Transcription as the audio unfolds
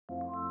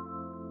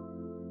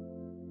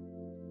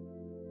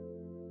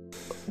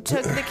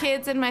took the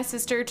kids and my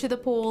sister to the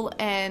pool,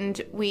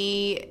 and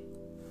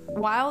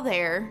while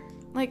there,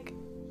 like,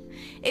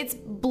 it's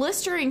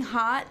blistering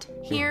hot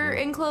here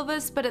in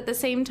Clovis, but at the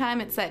same time,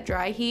 it's that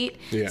dry heat.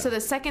 Yeah. So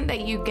the second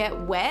that you get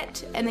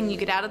wet and then you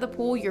get out of the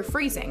pool, you're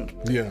freezing.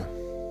 Yeah.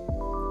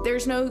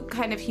 There's no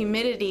kind of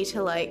humidity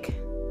to, like...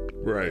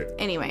 Right.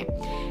 Anyway,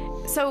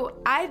 so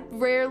I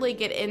rarely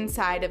get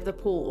inside of the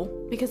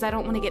pool because I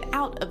don't want to get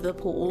out of the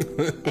pool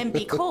and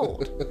be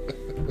cold.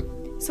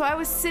 So I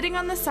was sitting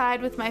on the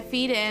side with my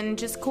feet in,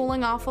 just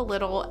cooling off a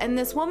little, and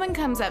this woman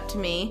comes up to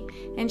me,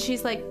 and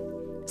she's like,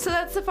 "So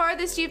that's the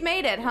farthest you've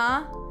made it,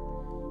 huh?"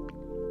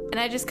 And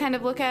I just kind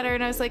of look at her,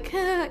 and I was like,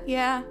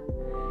 "Yeah."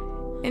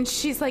 And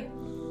she's like,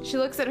 she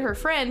looks at her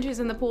friend who's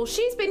in the pool.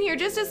 "She's been here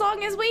just as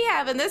long as we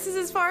have, and this is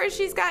as far as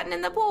she's gotten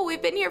in the pool.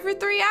 We've been here for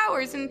 3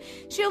 hours, and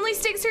she only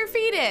sticks her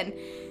feet in.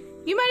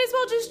 You might as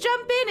well just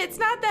jump in. It's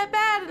not that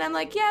bad." And I'm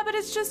like, "Yeah, but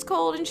it's just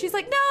cold." And she's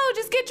like, "No,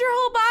 just get your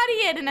whole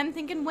body in." And I'm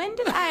thinking, when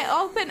did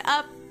I open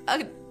up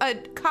a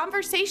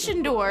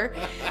conversation door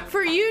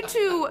for you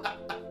to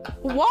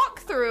walk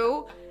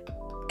through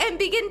and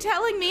begin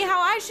telling me how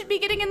I should be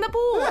getting in the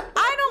pool?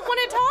 I don't want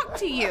to talk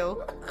to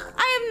you.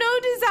 I have no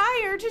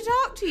desire to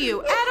talk to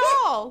you at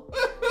all.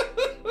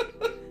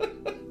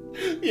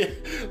 Yeah.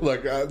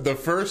 Look, the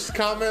first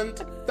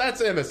comment,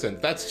 that's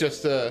innocent. That's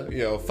just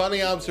a,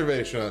 funny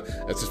observation.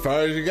 That's as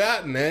far as you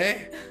gotten,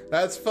 eh?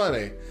 That's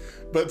funny.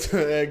 But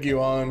to egg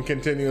you on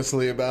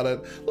continuously about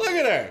it, look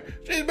at her.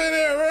 She's been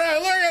here. Look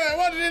at her.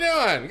 What's she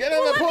doing? Get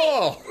in the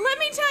pool. Let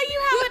me tell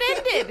you how it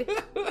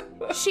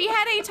ended. She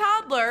had a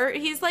toddler.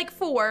 He's like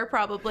 4,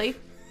 probably,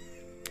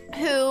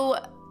 who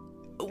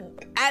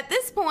at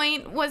this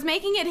point was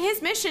making it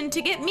his mission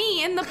to get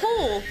me in the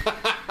pool.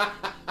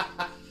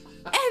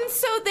 And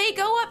so they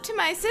go up to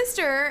my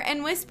sister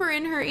and whisper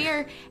in her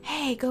ear,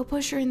 "Hey, go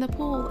push her in the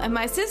pool." And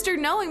my sister,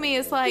 knowing me,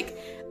 is like,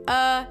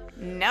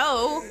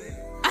 no,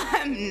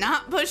 I'm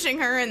not pushing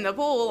her in the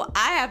pool.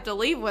 I have to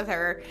leave with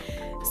her.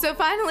 So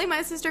finally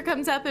my sister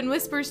comes up and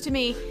whispers to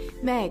me,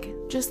 "Meg,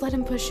 just let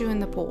him push you in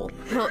the pool.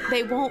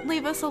 They won't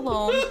leave us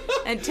alone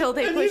until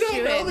they push you in."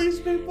 You don't know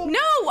these people? No,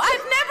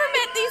 I've never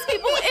met these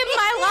people in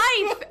my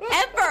life,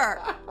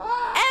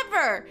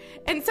 ever.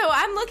 And so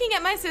I'm looking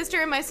at my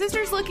sister, and my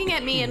sister's looking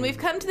at me, and we've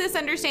come to this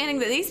understanding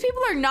that these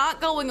people are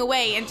not going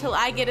away until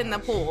I get in the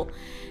pool.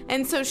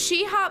 And so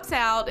she hops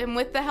out, and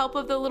with the help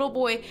of the little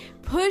boy,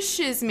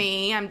 pushes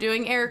me, I'm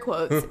doing air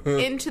quotes,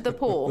 into the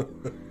pool.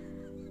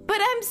 But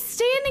I'm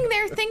standing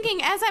there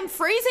thinking, as I'm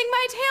freezing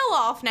my tail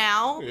off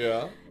now,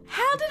 Yeah.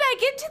 how did I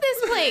get to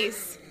this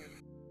place?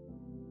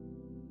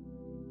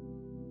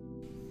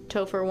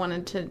 Topher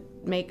wanted to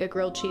make a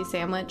grilled cheese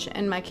sandwich,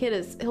 and my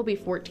kid he'll be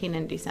 14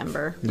 in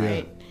December,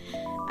 right?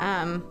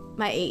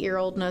 My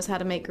 8-year-old knows how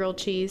to make grilled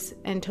cheese,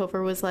 and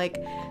Topher was like,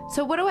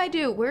 "So what do I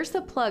do? Where's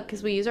the plug?"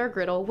 Because we use our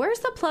griddle. "Where's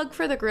the plug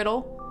for the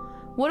griddle?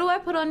 What do I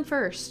put on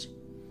first?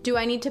 Do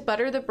I need to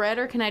butter the bread,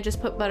 or can I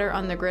just put butter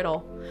on the griddle?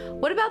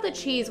 What about the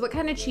cheese? What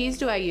kind of cheese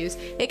do I use?"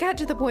 It got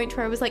to the point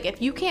where I was like,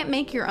 if you can't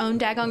make your own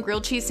daggone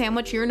grilled cheese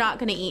sandwich, you're not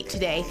going to eat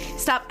today.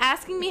 Stop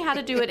asking me how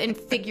to do it and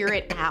figure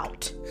it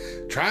out.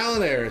 Trial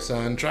and error,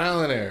 son.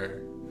 Trial and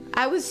error.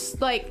 I was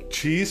like...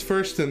 Cheese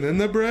first and then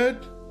the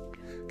bread?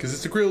 Because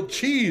it's a grilled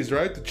cheese,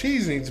 right? The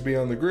cheese needs to be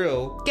on the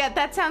grill. Yeah,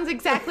 that sounds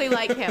exactly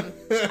like him.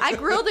 I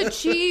grilled the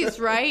cheese,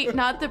 right?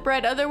 Not the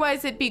bread.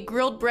 Otherwise, it'd be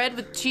grilled bread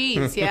with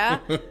cheese, yeah?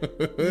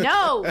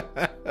 No.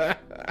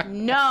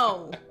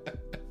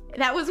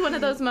 That was one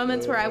of those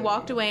moments where I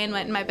walked away and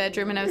went in my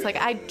bedroom, and I was like,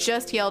 I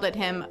just yelled at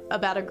him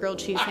about a grilled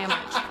cheese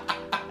sandwich.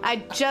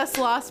 I just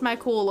lost my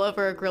cool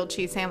over a grilled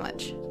cheese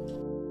sandwich.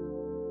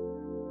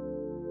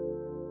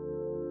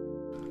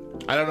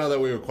 I don't know that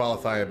we would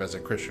qualify him as a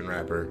Christian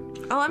rapper.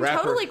 Oh, I'm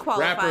totally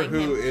qualifying him.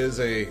 Rapper who him. is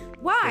a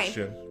Why?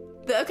 Christian.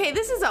 Okay,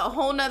 this is a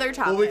whole nother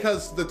topic. Well,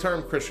 because the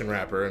term Christian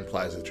rapper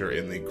implies that you're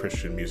in the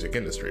Christian music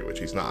industry, which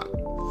he's not.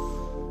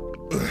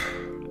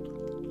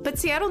 But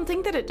see, I don't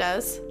think that it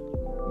does.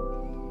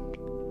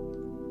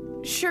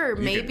 Sure,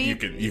 maybe.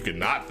 You can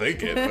not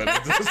think it,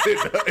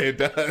 but it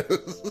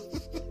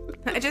does.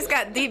 I just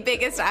got the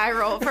biggest eye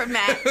roll from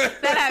Matt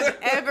that I've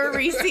ever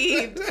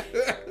received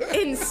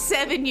in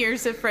 7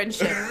 years of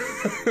friendship.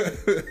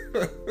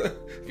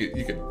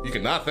 You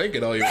can not think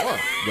it all you want,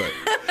 but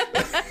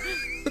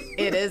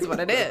it is what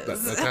it is.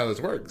 That's how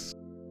this works.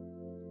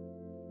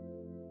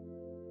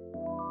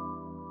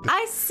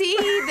 I see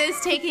this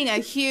taking a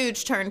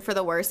huge turn for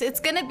the worse. It's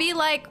going to be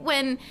like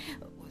when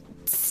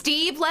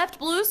Steve left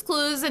Blue's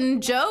Clues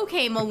and Joe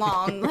came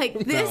along. Like,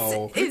 this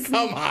is...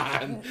 Come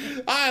on.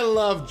 I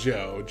love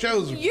Joe.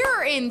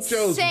 You're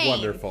insane. Joe's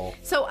wonderful.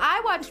 So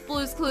I watched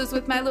Blue's Clues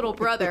with my little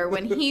brother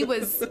when he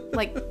was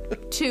like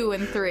 2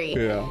 and 3.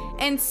 Yeah.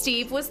 And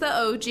Steve was the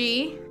OG.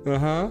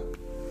 Uh-huh.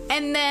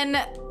 And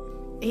then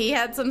he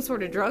had some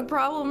sort of drug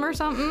problem or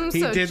something.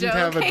 He so didn't Joe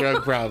have a came-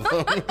 drug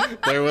problem.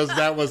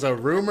 That was a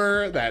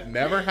rumor that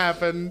never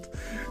happened.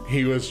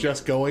 He was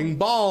just going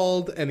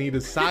bald, and he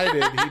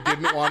decided he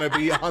didn't want to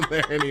be on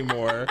there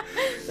anymore.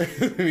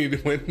 And he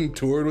went and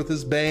toured with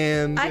his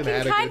band. I and can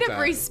had a kind good of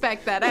time.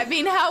 respect that. I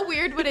mean, how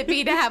weird would it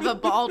be to have a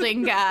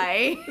balding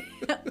guy?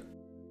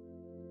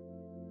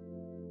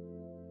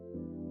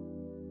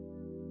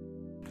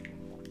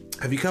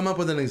 Have you come up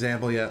with an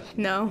example yet?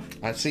 No.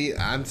 I see.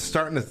 I'm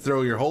starting to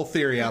throw your whole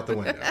theory out the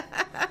window.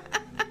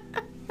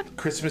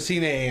 Christmassy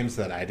names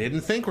that I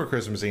didn't think were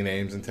Christmassy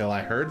names until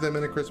I heard them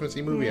in a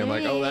Christmassy movie. I'm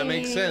like, oh, that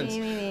makes sense.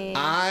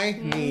 I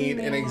need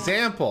an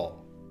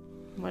example.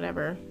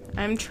 Whatever.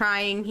 I'm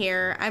trying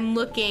here. I'm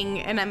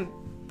looking and I'm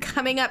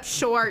coming up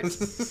short.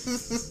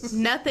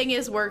 Nothing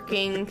is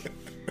working.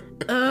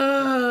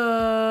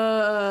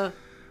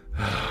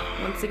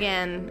 Once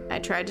again, I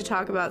tried to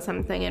talk about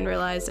something and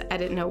realized I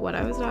didn't know what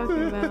I was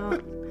talking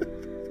about.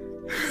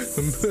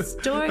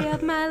 Story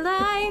of my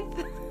life.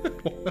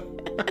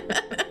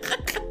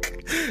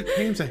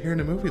 Names I hear in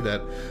a movie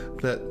that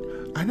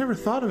I never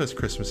thought of as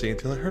Christmassy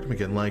until I heard them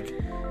again, like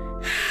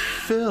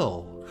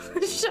Phil.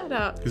 Shut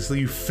up. Because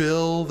you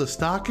fill the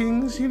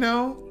stockings, you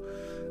know,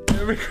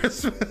 every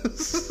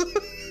Christmas.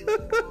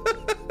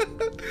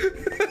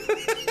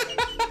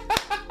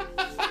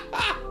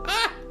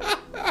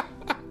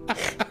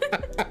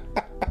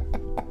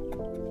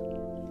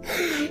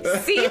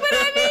 See what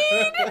I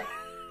mean?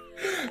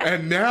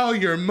 And now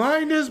your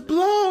mind is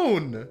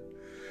blown.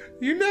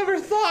 You never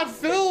thought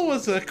Phil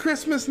was a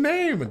Christmas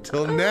name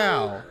until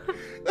now.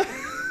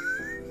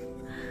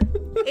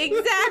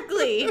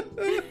 Exactly.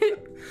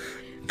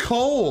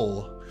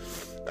 Cole.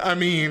 I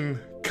mean,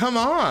 come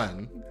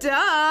on.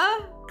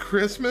 Duh.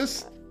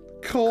 Christmas?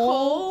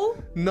 Cole?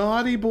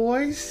 Naughty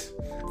boys?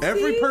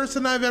 Every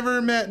person I've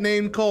ever met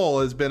named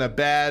Cole has been a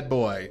bad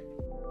boy.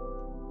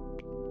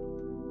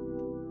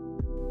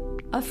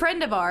 A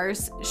friend of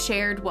ours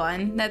shared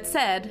one that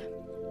said,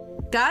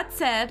 God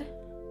said,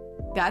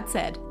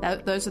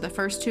 those are the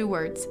first two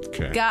words.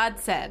 Okay. God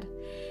said,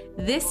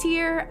 this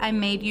year I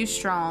made you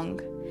strong.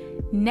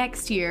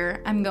 Next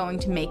year I'm going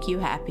to make you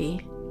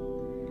happy.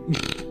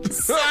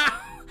 So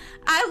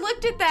I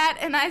looked at that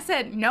and I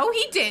said, no,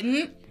 he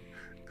didn't.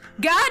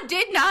 God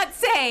did not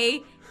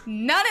say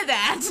none of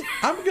that.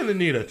 I'm gonna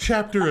need a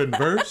chapter and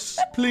verse,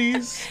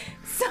 please.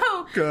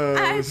 So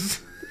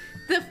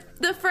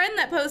the friend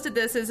that posted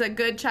this is a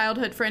good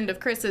childhood friend of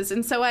Chris's,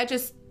 and so I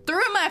just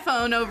threw my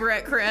phone over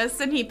at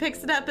Chris, and he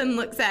picks it up and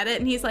looks at it,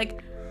 and he's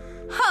like,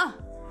 huh,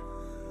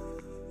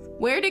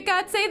 where did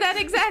God say that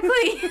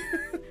exactly?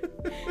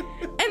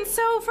 And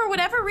so for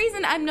whatever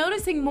reason, I'm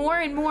noticing more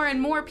and more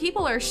and more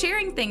people are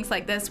sharing things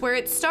like this, where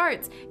it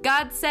starts,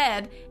 God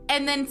said,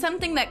 and then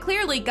something that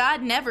clearly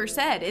God never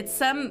said. It's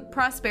some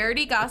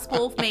prosperity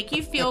gospel, make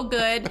you feel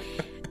good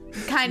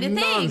kind of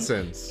thing.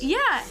 Nonsense.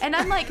 Yeah, and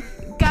I'm like,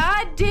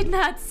 God did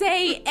not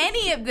say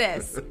any of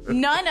this.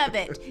 None of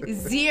it.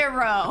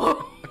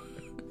 Zero.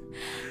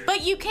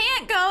 But you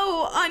can't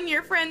go on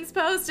your friend's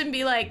post and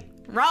be like,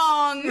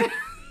 wrong.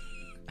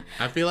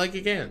 I feel like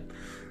you can.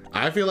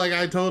 I feel like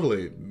I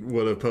totally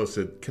would have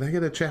posted, can I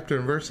get a chapter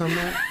and verse on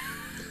that?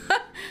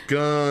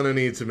 Gonna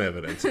need some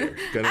evidence here.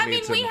 I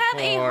mean, we have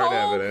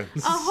a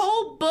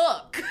whole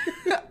book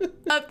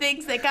of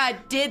things that God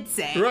did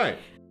say. Right.